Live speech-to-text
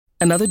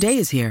Another day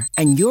is here,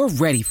 and you're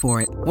ready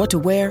for it. What to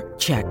wear?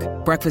 Check.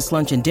 Breakfast,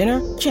 lunch, and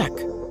dinner? Check.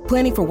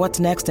 Planning for what's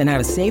next and how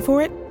to save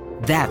for it?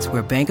 That's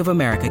where Bank of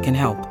America can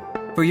help.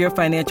 For your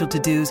financial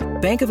to-dos,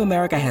 Bank of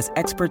America has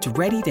experts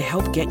ready to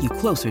help get you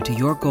closer to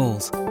your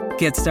goals.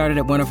 Get started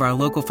at one of our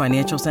local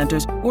financial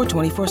centers or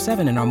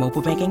 24/7 in our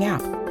mobile banking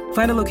app.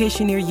 Find a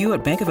location near you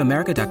at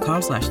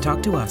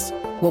bankofamerica.com/talktous.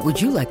 What would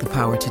you like the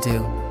power to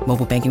do?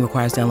 Mobile banking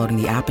requires downloading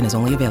the app and is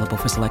only available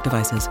for select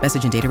devices.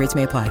 Message and data rates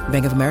may apply.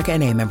 Bank of America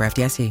N.A., member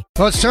FDIC.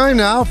 Well, it's time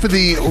now for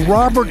the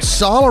Robert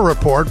Saleh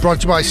Report,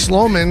 brought to you by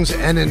Sloman's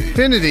and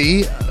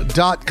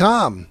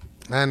Infinity.com.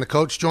 And the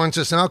coach joins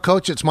us now.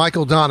 Coach, it's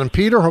Michael, Don, and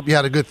Peter. Hope you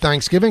had a good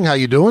Thanksgiving. How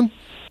you doing?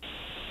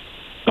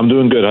 I'm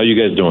doing good. How you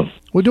guys doing?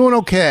 We're doing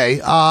okay.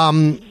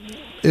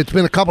 It's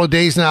been a couple of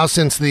days now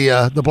since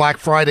the Black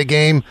Friday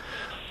game.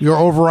 Your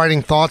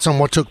overriding thoughts on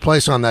what took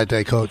place on that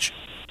day, Coach?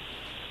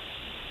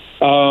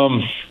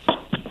 It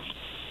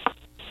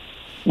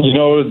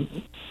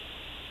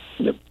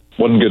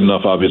wasn't good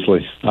enough,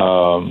 obviously.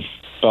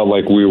 Felt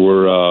like we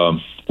were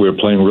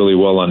playing really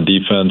well on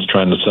defense,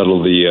 trying to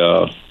settle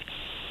the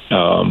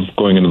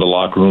going into the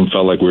locker room.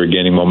 Felt like we were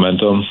gaining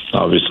momentum.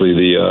 Obviously,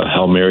 the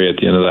Hail Mary at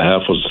the end of the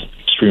half was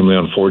extremely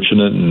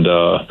unfortunate, and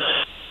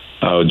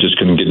just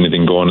couldn't get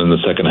anything going in the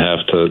second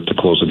half to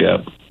close the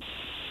gap.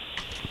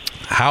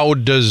 How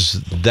does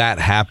that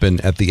happen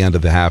at the end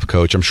of the half,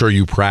 Coach? I'm sure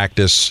you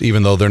practice,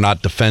 even though they're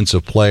not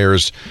defensive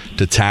players,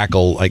 to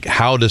tackle. Like,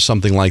 how does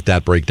something like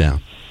that break down?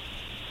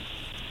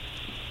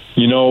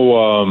 It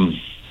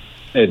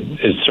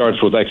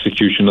starts with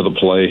execution of the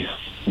play.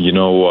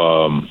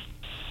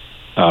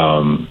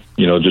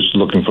 Just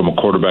looking from a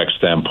quarterback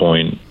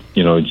standpoint,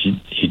 he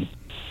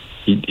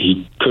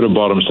could have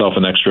bought himself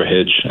an extra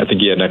hitch. I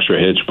think he had an extra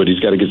hitch, but he's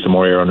got to get some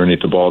more air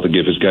underneath the ball to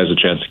give his guys a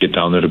chance to get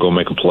down there to go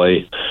make a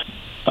play.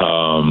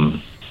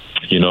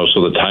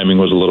 So the timing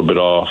was a little bit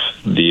off.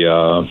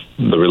 The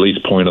release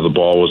point of the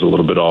ball was a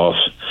little bit off,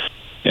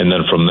 and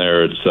then from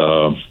there,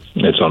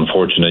 it's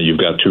unfortunate. You've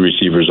got two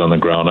receivers on the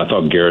ground. I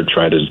thought Garrett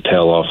tried his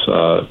tail off,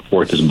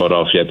 worked his butt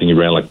off. I think he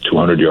ran like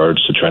 200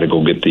 yards to try to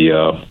go get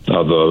the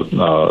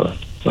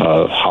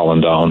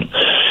Holland down.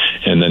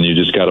 And then you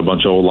just got a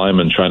bunch of old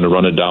linemen trying to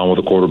run it down with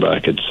a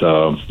quarterback. It's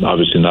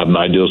obviously not an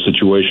ideal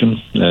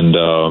situation, and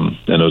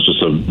it was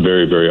just a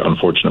very, very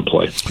unfortunate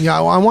play. Yeah,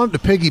 I wanted to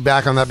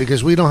piggyback on that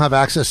because we don't have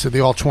access to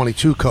the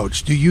All-22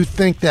 coach. Do you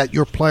think that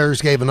your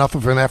players gave enough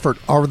of an effort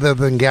other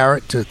than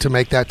Garrett to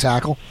make that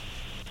tackle?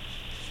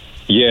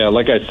 Yeah,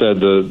 like I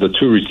said, the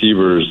two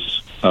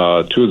receivers,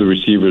 two of the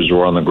receivers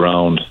were on the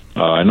ground.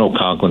 I know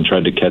Conklin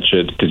tried to catch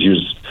it because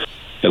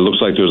it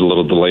looks like there was a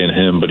little delay in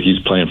him, but he's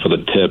playing for the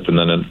tip, and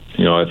then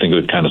I think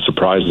it kind of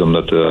surprised him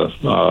that the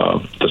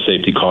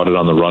safety caught it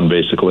on the run,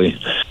 basically.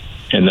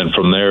 And then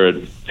from there,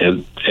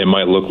 it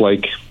might look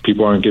like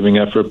people aren't giving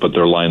effort, but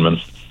they're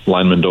linemen.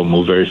 Linemen don't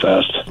move very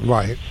fast,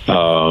 right?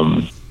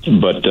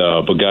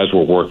 But guys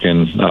were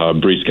working.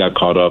 Brees got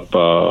caught up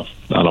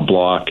on a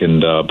block,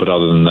 and but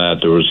other than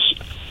that, there was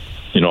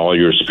all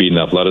your speed and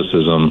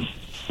athleticism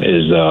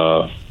is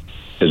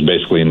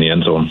basically in the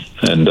end zone.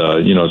 And,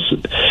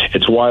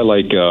 it's why,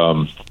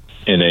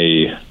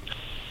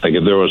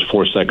 if there was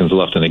 4 seconds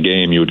left in the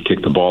game, you would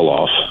kick the ball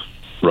off,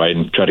 right,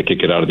 and try to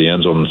kick it out of the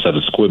end zone instead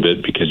of squib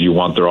it, because you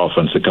want their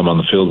offense to come on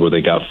the field where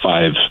they got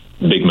 5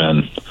 big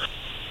men,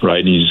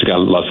 right, and you just got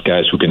less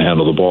guys who can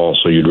handle the ball.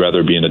 So you'd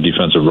rather be in a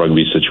defensive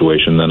rugby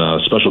situation than a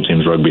special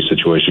teams rugby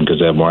situation because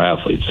they have more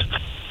athletes.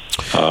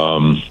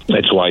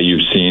 It's why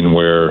you've seen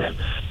where...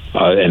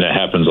 and it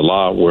happens a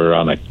lot where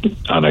on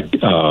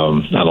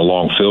a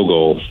long field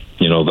goal,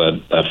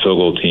 that field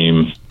goal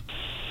team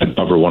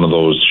cover one of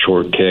those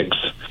short kicks.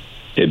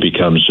 It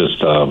becomes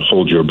just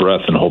hold your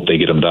breath and hope they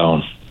get them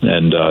down,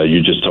 and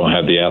you just don't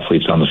have the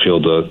athletes on the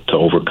field to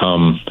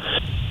overcome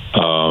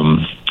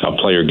a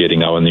player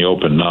getting out in the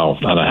open. Now,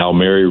 on a Hail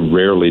Mary,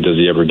 rarely does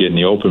he ever get in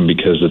the open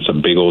because it's a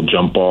big old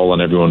jump ball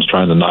and everyone's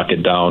trying to knock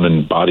it down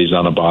and bodies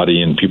on a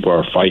body and people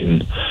are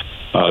fighting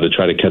to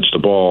try to catch the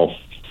ball.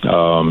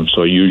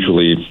 So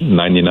usually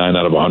 99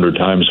 out of 100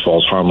 times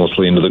falls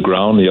harmlessly into the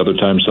ground. The other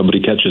time somebody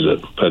catches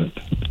it. But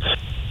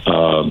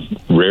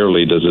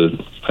rarely does it,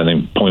 I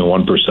think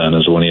 0.1%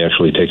 is when he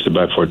actually takes it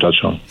back for a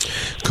touchdown.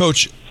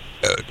 Coach,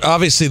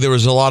 obviously there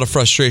was a lot of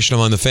frustration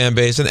among the fan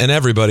base and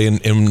everybody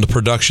in the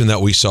production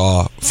that we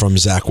saw from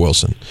Zach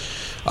Wilson.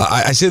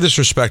 I say this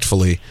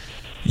respectfully.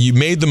 You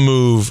made the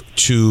move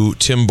to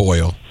Tim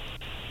Boyle.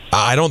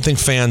 I don't think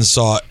fans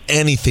saw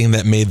anything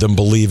that made them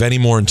believe any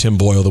more in Tim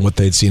Boyle than what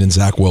they'd seen in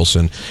Zach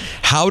Wilson.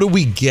 How do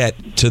we get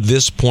to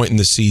this point in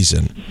the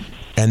season,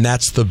 and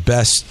that's the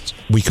best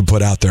we could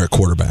put out there at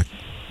quarterback?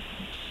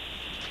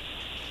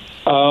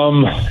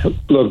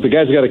 Look, the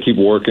guy's got to keep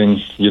working.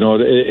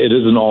 It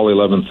is an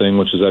all-11 thing,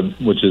 which is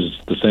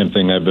the same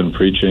thing I've been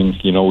preaching.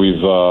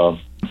 We've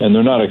and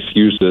they're not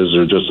excuses;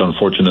 they're just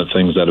unfortunate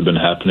things that have been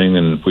happening,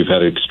 and we've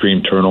had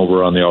extreme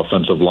turnover on the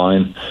offensive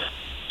line.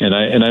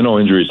 And I know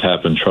injuries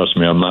happen. Trust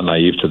me, I'm not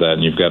naive to that,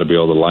 and you've got to be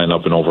able to line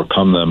up and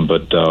overcome them.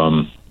 But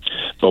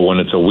But when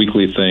it's a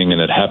weekly thing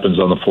and it happens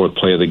on the fourth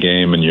play of the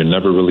game and you're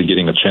never really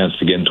getting a chance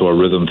to get into a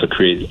rhythm to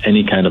create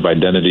any kind of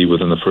identity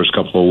within the first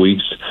couple of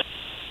weeks,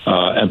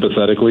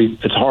 empathetically,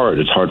 it's hard.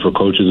 It's hard for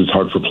coaches. It's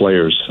hard for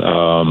players.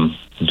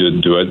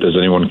 Does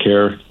anyone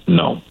care?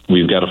 No.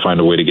 We've got to find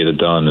a way to get it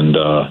done. And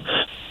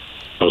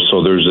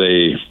so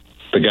the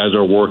guys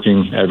are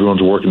working.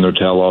 Everyone's working their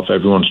tail off.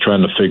 Everyone's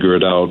trying to figure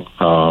it out.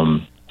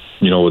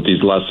 With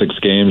these last 6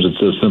 games,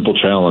 it's a simple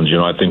challenge.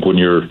 I think when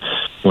you're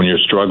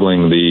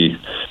struggling, the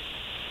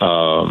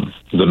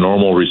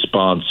normal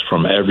response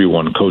from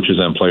everyone, coaches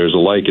and players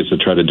alike, is to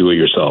try to do it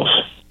yourself.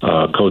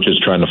 Coaches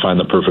trying to find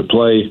the perfect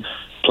play,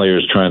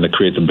 players trying to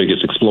create the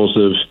biggest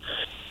explosive,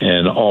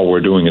 and all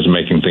we're doing is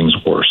making things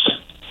worse.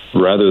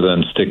 Rather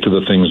than stick to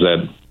the things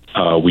that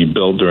we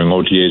built during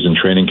OTAs and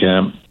training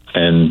camp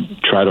and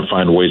try to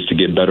find ways to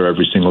get better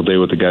every single day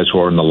with the guys who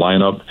are in the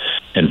lineup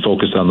and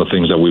focus on the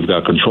things that we've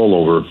got control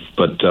over.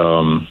 But,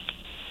 so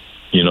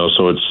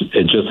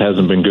it just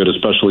hasn't been good,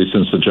 especially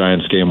since the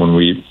Giants game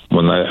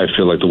when I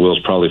feel like the wheels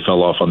probably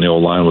fell off on the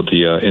O-line with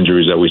the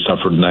injuries that we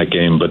suffered in that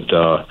game. But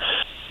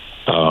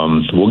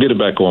we'll get it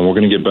back going. We're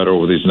going to get better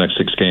over these next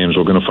 6 games.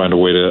 We're going to find a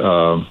way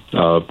to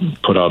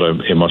put out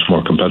a much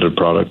more competitive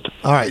product.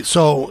 All right,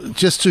 so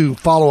just to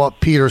follow up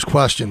Peter's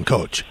question,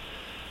 Coach.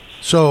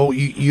 So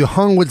you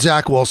hung with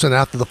Zach Wilson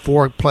after the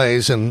 4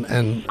 plays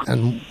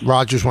and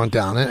Rodgers went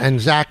down,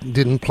 and Zach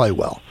didn't play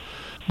well.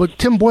 But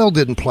Tim Boyle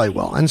didn't play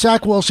well. And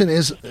Zach Wilson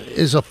is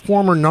a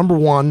former number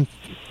 1,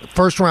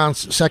 first round,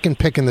 second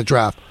pick in the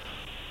draft.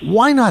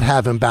 Why not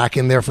have him back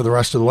in there for the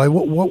rest of the way?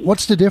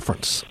 What's the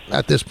difference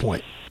at this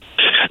point?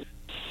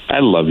 I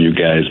love you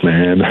guys,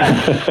 man.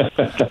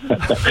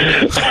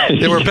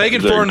 They were begging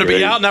for him to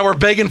be out. Now we're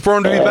begging for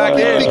him to be back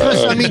in.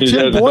 Because,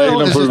 Tim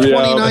Boyle is a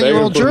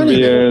 29-year-old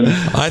journeyman.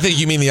 I think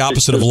you mean the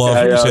opposite of love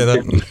when you say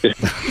that.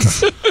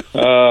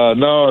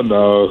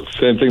 No.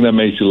 Same thing that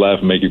makes you laugh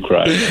and make you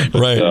cry.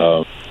 Right.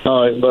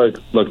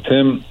 Look,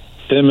 Tim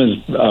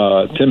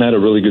had a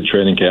really good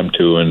training camp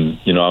too, and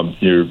we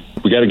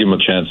got to give him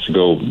a chance to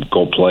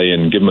go play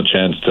and give him a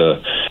chance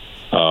to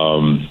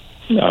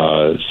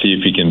see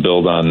if he can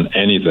build on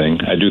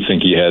anything. I do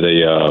think he had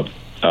he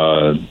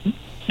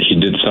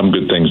did some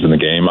good things in the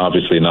game.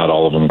 Obviously, not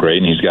all of them great,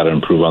 and he's got to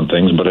improve on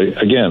things. But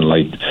again,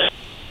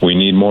 we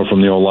need more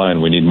from the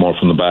O-line. We need more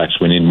from the backs.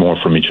 We need more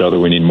from each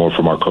other. We need more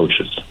from our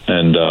coaches.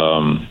 And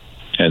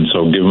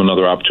so give him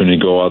another opportunity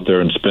to go out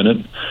there and spin it,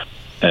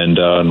 and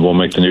we'll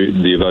make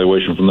the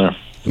evaluation from there.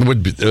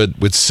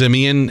 Would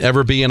Simeon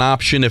ever be an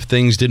option if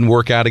things didn't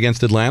work out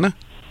against Atlanta?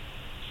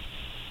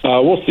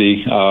 We'll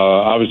see.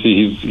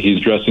 Obviously,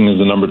 he's dressing as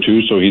the number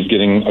 2, so he's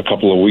getting a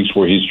couple of weeks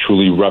where he's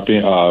truly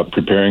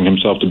preparing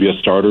himself to be a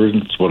starter.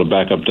 It's what a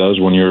backup does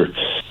when you're.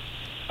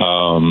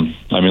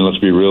 Let's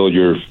be real.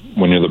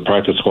 When you're the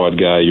practice squad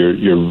guy,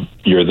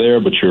 you're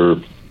there, but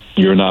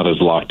you're not as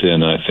locked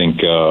in. And I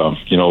think it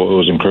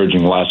was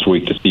encouraging last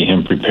week to see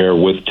him prepare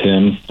with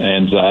Tim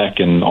and Zach,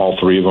 and all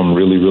 3 of them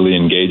really, really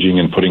engaging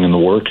and putting in the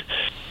work.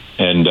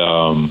 And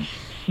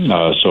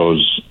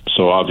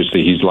so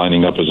obviously he's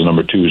lining up as a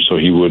number 2, so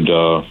he would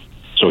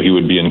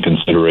be in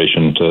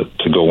consideration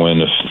to go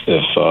in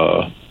if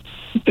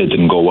it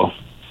didn't go well.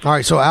 All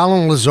right, so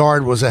Alan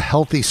Lazard was a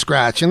healthy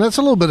scratch, and that's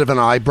a little bit of an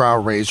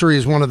eyebrow raiser.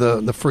 He's one of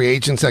the free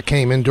agents that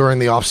came in during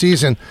the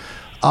offseason.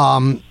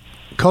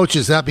 Coach,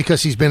 is that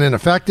because he's been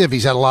ineffective?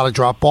 He's had a lot of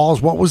drop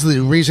balls. What was the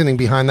reasoning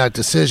behind that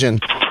decision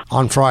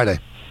on Friday?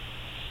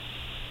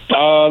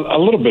 A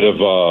little bit of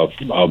both.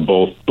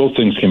 Both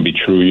things can be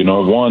true. We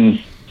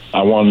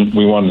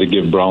wanted to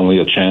give Brownlee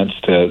a chance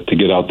to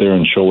get out there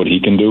and show what he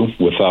can do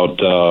without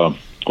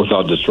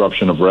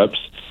disruption of reps.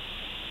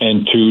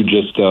 And 2,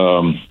 just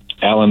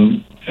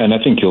Alan, and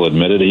I think he'll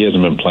admit it, he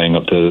hasn't been playing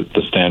up to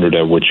the standard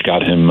at which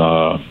got him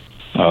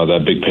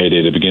that big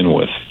payday to begin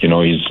with.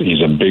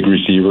 He's a big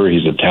receiver.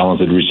 He's a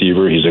talented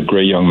receiver. He's a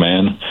great young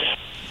man.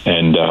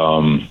 And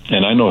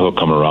I know he'll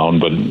come around,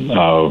 but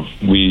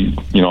we,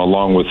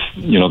 along with,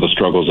 the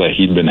struggles that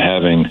he'd been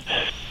having,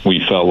 we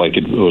felt like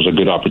it was a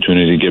good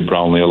opportunity to give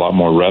Brownlee a lot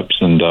more reps,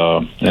 and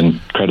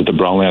credit to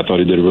Brownlee. I thought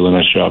he did a really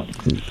nice job.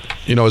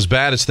 As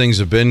bad as things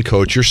have been,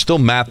 Coach, you're still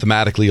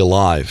mathematically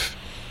alive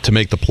to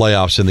make the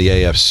playoffs in the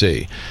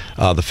AFC.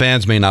 The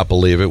fans may not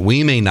believe it.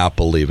 We may not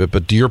believe it.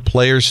 But do your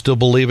players still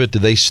believe it? Do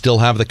they still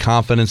have the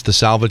confidence to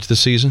salvage the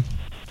season?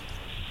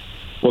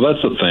 Well,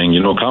 that's the thing.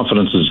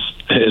 Confidence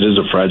is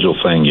a fragile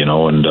thing,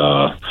 and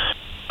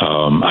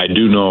I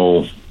do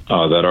know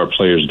that our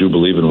players do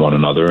believe in one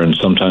another, and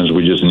sometimes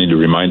we just need to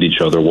remind each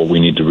other what we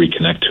need to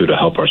reconnect to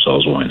help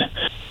ourselves win.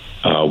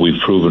 We've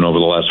proven over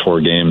the last 4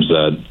 games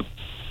that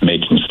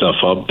making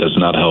stuff up does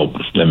not help.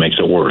 That makes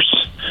it worse.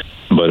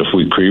 But if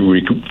we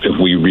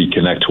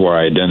reconnect to our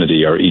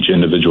identity, our each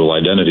individual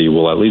identity,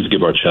 we'll at least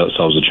give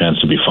ourselves a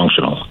chance to be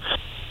functional.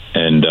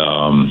 And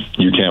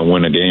you can't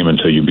win a game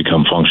until you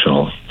become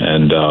functional.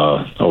 And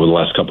over the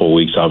last couple of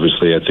weeks,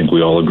 obviously, I think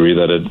we all agree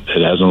that it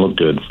hasn't looked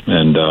good.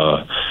 And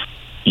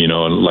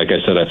And like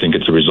I said, I think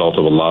it's a result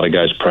of a lot of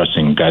guys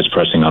pressing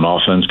on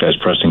offense, guys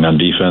pressing on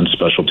defense,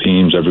 special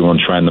teams, everyone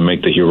trying to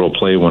make the hero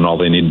play when all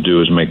they need to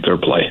do is make their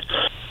play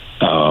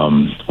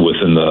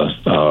within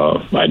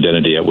the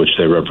identity at which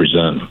they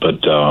represent.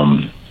 But,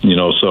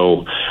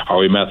 so are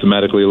we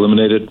mathematically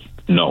eliminated?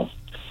 No.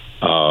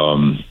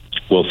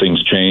 Will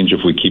things change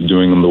if we keep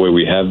doing them the way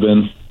we have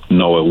been?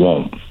 No, it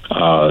won't.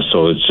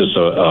 So it's just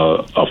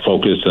a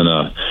focus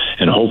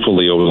and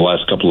hopefully over the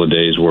last couple of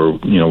days where,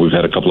 we've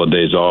had a couple of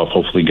days off,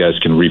 hopefully guys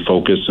can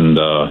refocus and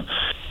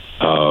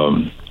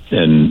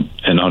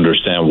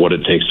understand what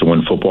it takes to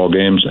win football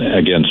games.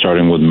 Again,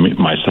 starting with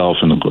myself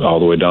and all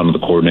the way down to the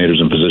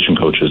coordinators and position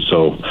coaches.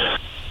 So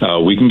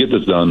we can get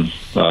this done.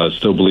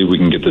 Still believe we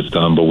can get this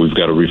done, but we've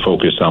got to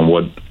refocus on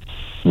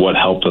what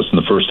helped us in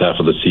the first half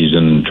of the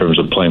season in terms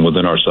of playing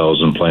within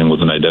ourselves and playing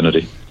with an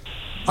identity.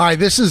 All right,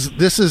 this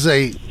is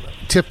a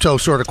tiptoe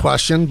sort of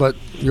question, but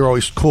you're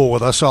always cool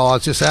with us, so I'll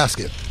just ask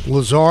it.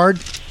 Lazard,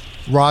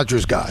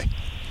 Rodgers guy.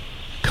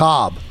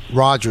 Cobb,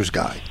 Rodgers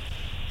guy.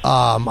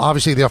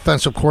 Obviously, the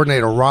offensive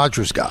coordinator,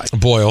 Rodgers guy.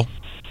 Boyle.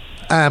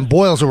 And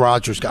Boyle's a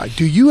Rodgers guy.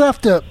 Do you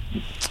have to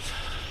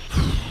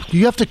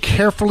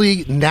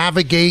carefully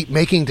navigate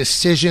making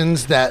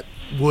decisions that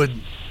would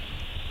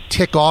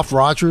tick off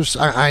Rodgers?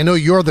 I know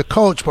you're the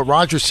coach, but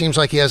Rodgers seems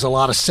like he has a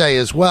lot of say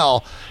as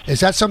well.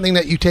 Is that something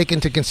that you take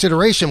into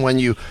consideration when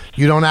you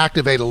don't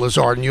activate a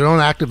Lazard and you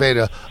don't activate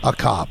a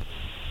Cobb?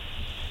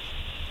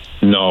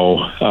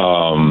 No.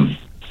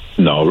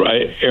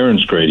 Right?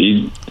 Aaron's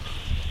great.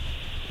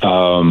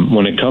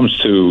 When it comes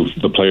to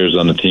the players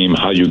on the team,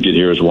 how you get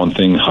here is one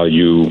thing. How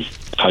you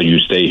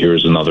stay here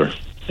is another.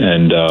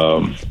 And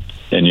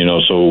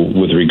so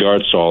with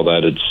regards to all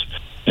that,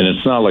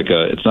 it's not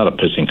a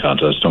pissing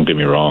contest. Don't get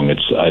me wrong.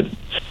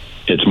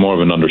 It's more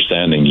of an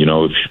understanding.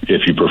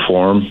 If you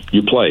perform,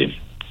 you play.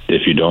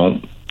 If you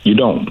don't, you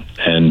don't.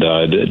 And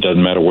it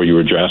doesn't matter where you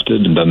were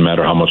drafted. It doesn't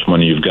matter how much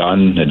money you've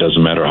gotten. It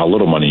doesn't matter how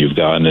little money you've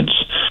gotten.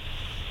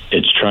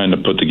 It's trying to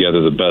put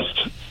together the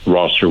best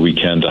roster we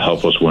can to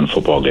help us win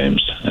football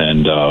games.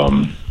 And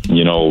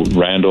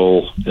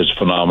Randall is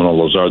phenomenal.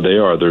 Lazard,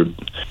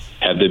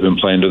 have they been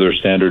playing to their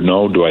standard?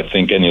 No. Do I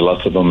think any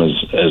less of them as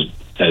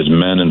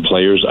men and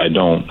players? I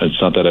don't. It's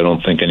not that I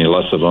don't think any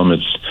less of them.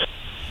 It's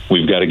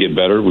we've got to get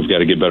better. We've got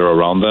to get better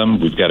around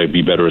them. We've got to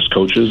be better as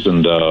coaches.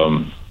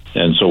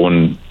 And so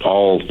when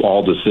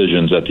all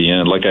decisions at the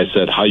end, like I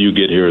said, how you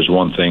get here is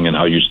one thing and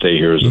how you stay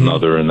here is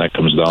another, and that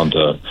comes down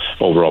to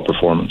overall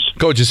performance.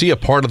 Coach, is he a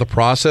part of the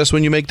process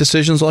when you make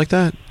decisions like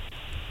that?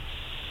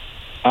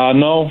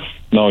 No.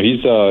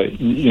 He's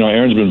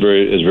Aaron's been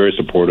very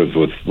supportive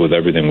with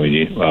everything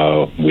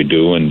we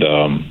do, and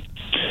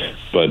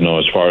but no,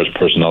 as far as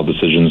personnel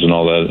decisions and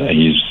all that,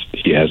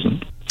 he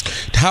hasn't.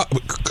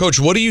 Coach,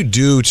 what do you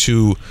do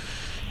to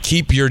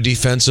keep your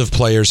defensive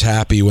players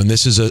happy when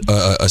this is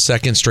a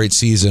second straight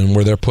season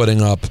where they're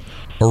putting up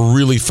a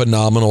really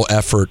phenomenal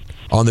effort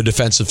on the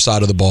defensive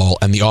side of the ball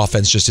and the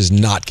offense just is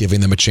not giving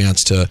them a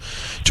chance to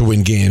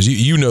win games?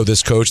 You know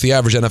this, Coach. The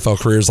average NFL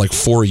career is like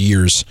 4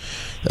 years.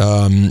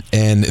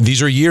 And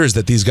these are years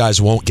that these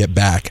guys won't get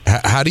back.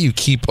 How do you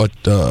keep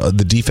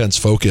the defense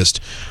focused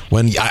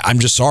when, I'm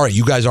just sorry,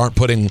 you guys aren't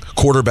putting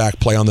quarterback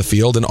play on the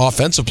field and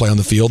offensive play on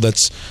the field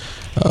that's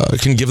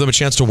can give them a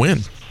chance to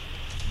win?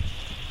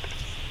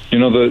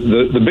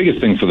 The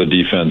biggest thing for the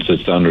defense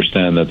is to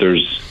understand that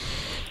there's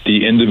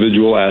the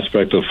individual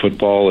aspect of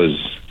football is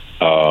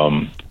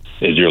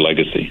your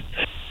legacy.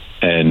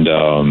 And,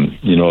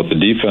 the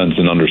defense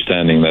and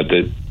understanding that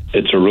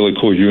it's a really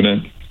cool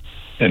unit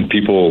and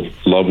people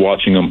love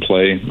watching them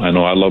play. I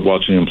know I love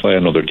watching them play. I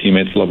know their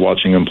teammates love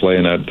watching them play,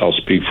 and I'll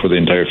speak for the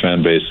entire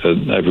fan base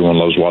that everyone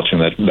loves watching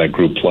that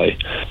group play.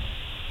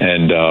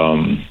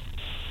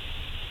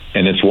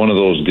 And it's one of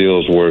those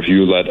deals where if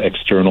you let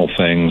external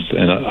things,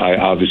 and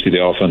obviously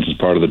the offense is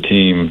part of the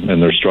team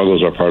and their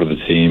struggles are part of the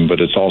team,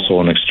 but it's also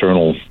an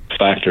external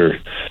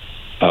factor.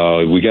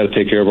 We got to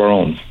take care of our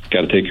own.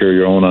 Got to take care of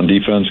your own on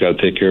defense. Got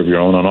to take care of your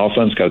own on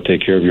offense. Got to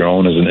take care of your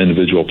own as an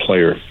individual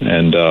player,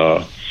 and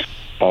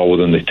all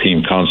within the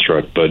team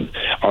construct. But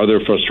are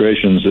there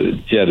frustrations?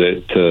 Yeah,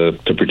 to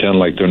pretend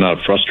like they're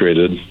not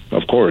frustrated.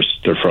 Of course,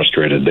 they're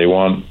frustrated.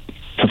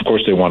 Of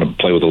course, they want to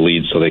play with a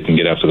lead so they can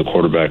get after the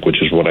quarterback,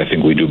 which is what I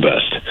think we do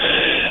best.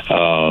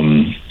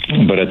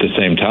 But at the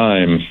same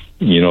time,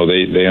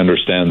 they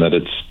understand that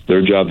it's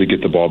their job to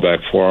get the ball back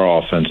for our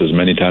offense as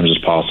many times as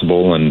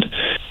possible, and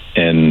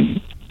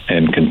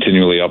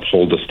continually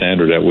uphold the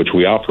standard at which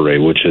we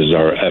operate, which is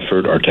our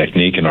effort, our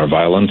technique, and our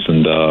violence,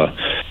 and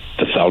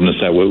the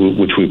soundness at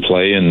which we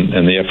play,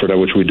 and the effort at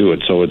which we do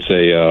it. So it's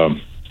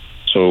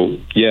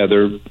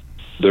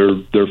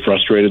they're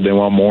frustrated. They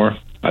want more.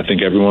 I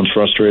think everyone's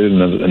frustrated,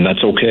 and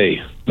that's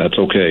okay. That's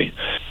okay.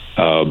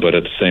 But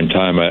at the same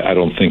time, I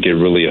don't think it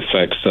really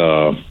affects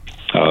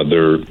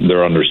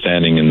their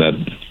understanding in that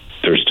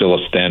there's still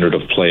a standard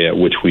of play at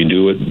which we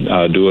do it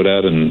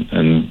at,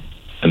 and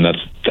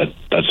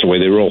that's the way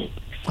they roll.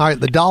 All right,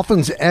 the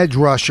Dolphins' edge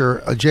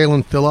rusher,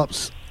 Jalen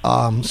Phillips,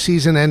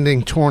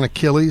 season-ending torn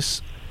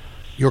Achilles.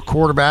 your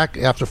quarterback,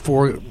 after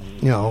 4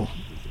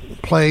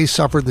 plays,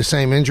 suffered the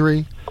same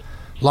injury.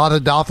 A lot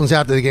of Dolphins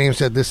after the game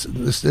said this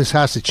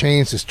has to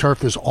change. This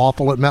turf is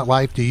awful at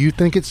MetLife. Do you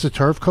think it's the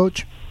turf,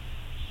 Coach?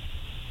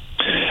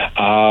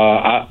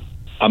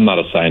 I'm not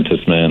a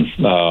scientist, man.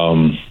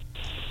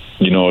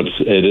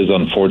 It is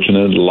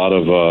unfortunate.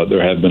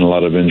 There have been a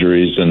lot of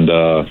injuries, and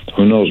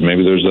who knows?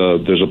 Maybe there's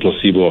a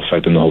placebo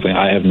effect in the whole thing.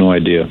 I have no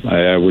idea.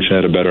 I wish I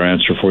had a better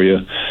answer for you.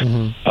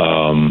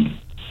 Mm-hmm.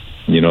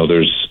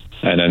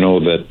 And I know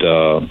that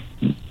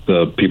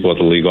the people at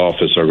the league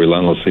office are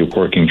relentlessly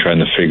working, trying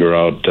to figure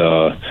out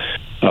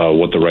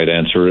what the right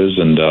answer is,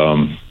 and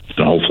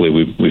hopefully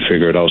we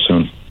figure it out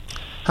soon.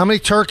 How many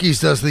turkeys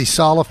does the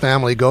Saleh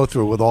family go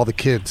through with all the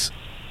kids?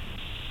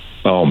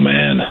 Oh,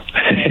 man.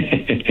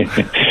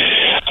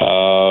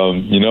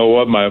 You know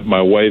what?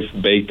 My wife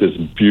baked this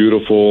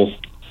beautiful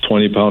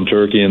 20-pound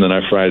turkey, and then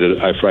I fried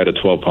a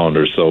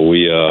 12-pounder. So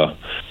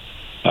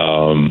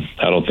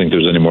I don't think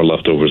there's any more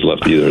leftovers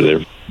left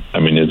either.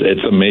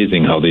 It's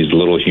amazing how these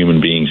little human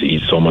beings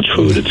eat so much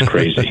food. It's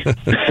crazy.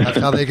 That's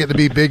how they get to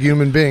be big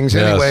human beings.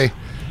 Yes. Anyway,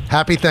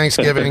 happy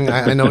Thanksgiving.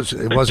 I know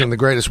it wasn't the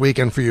greatest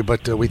weekend for you,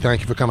 but we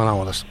thank you for coming on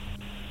with us.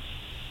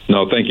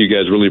 No, thank you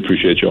guys. Really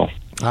appreciate y'all.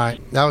 All right.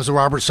 That was the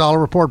Robert Saleh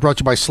Report, brought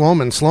to you by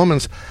Sloman's.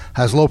 Sloman's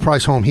has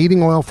low-price home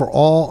heating oil for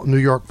all New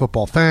York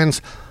football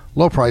fans.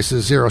 Low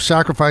prices, zero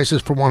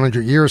sacrifices for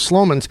 100 years.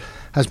 Sloman's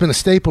has been a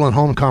staple in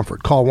home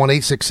comfort. Call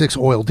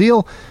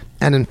 1-866-OIL-DEAL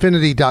and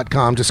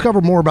Infinity.com.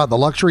 Discover more about the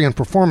luxury and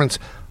performance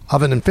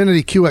of an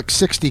Infinity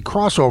QX60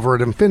 crossover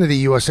at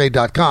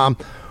InfinityUSA.com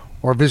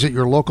or visit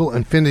your local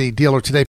Infinity dealer today.